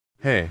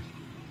Hey,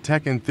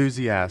 tech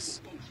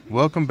enthusiasts,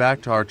 welcome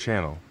back to our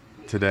channel.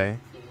 Today,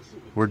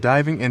 we're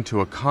diving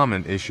into a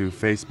common issue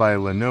faced by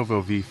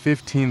Lenovo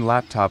V15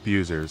 laptop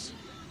users,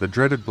 the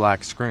dreaded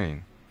black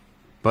screen.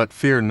 But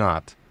fear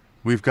not,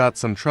 we've got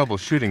some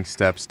troubleshooting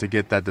steps to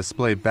get that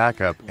display back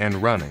up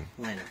and running.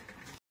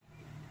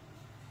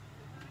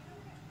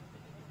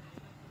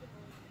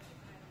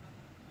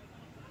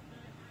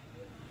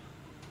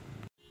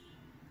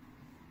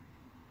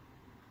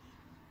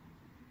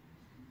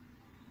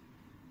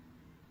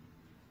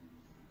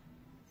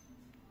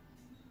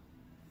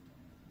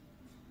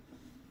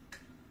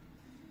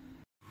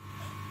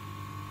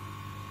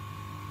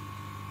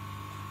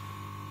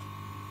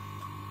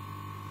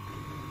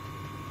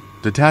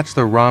 Detach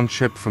the ROM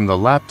chip from the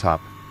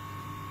laptop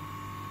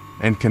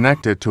and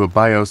connect it to a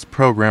BIOS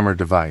programmer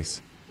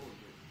device.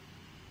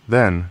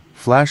 Then,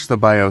 flash the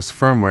BIOS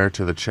firmware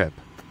to the chip.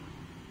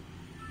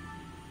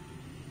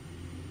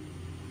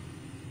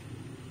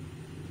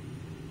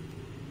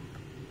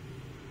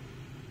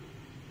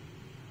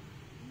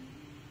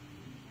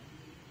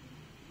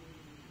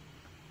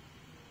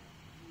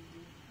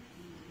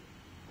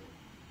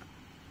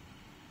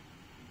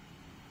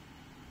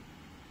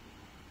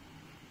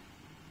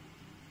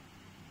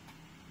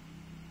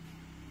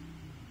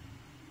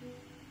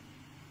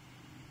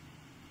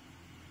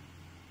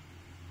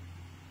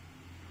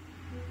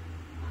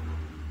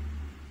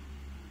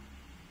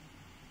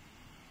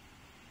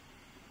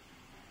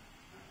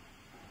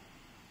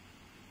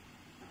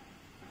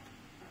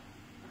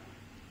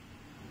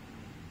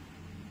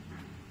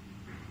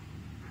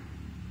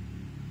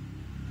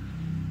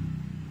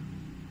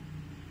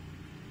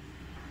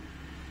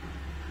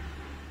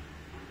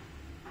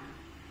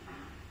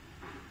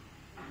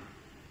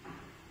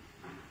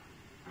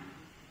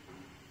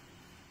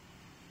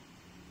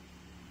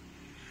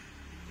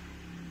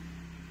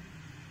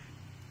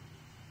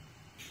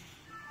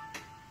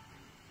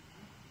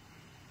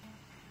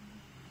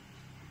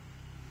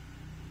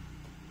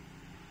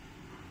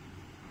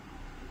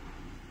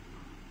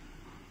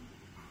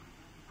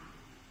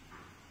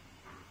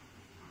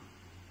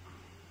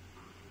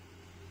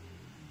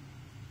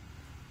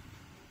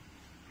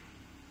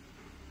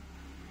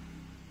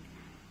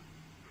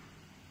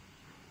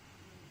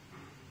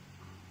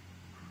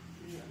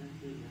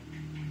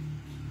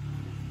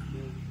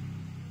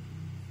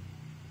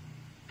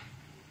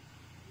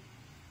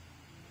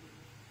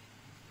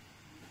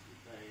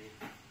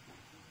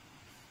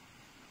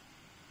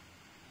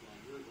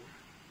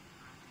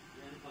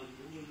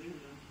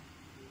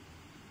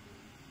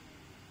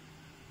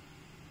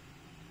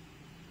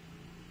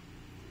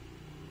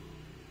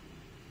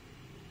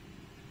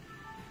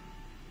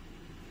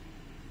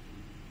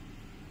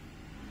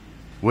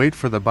 Wait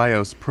for the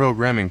BIOS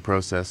programming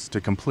process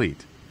to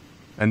complete,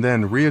 and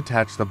then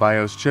reattach the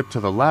BIOS chip to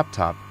the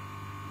laptop.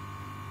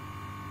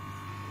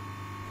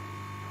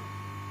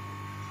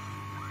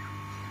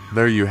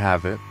 There you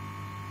have it.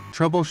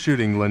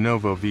 Troubleshooting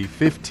Lenovo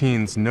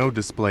V15's no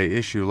display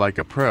issue like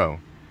a pro.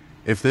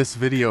 If this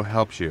video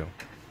helps you,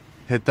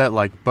 hit that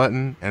like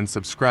button and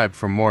subscribe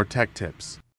for more tech tips.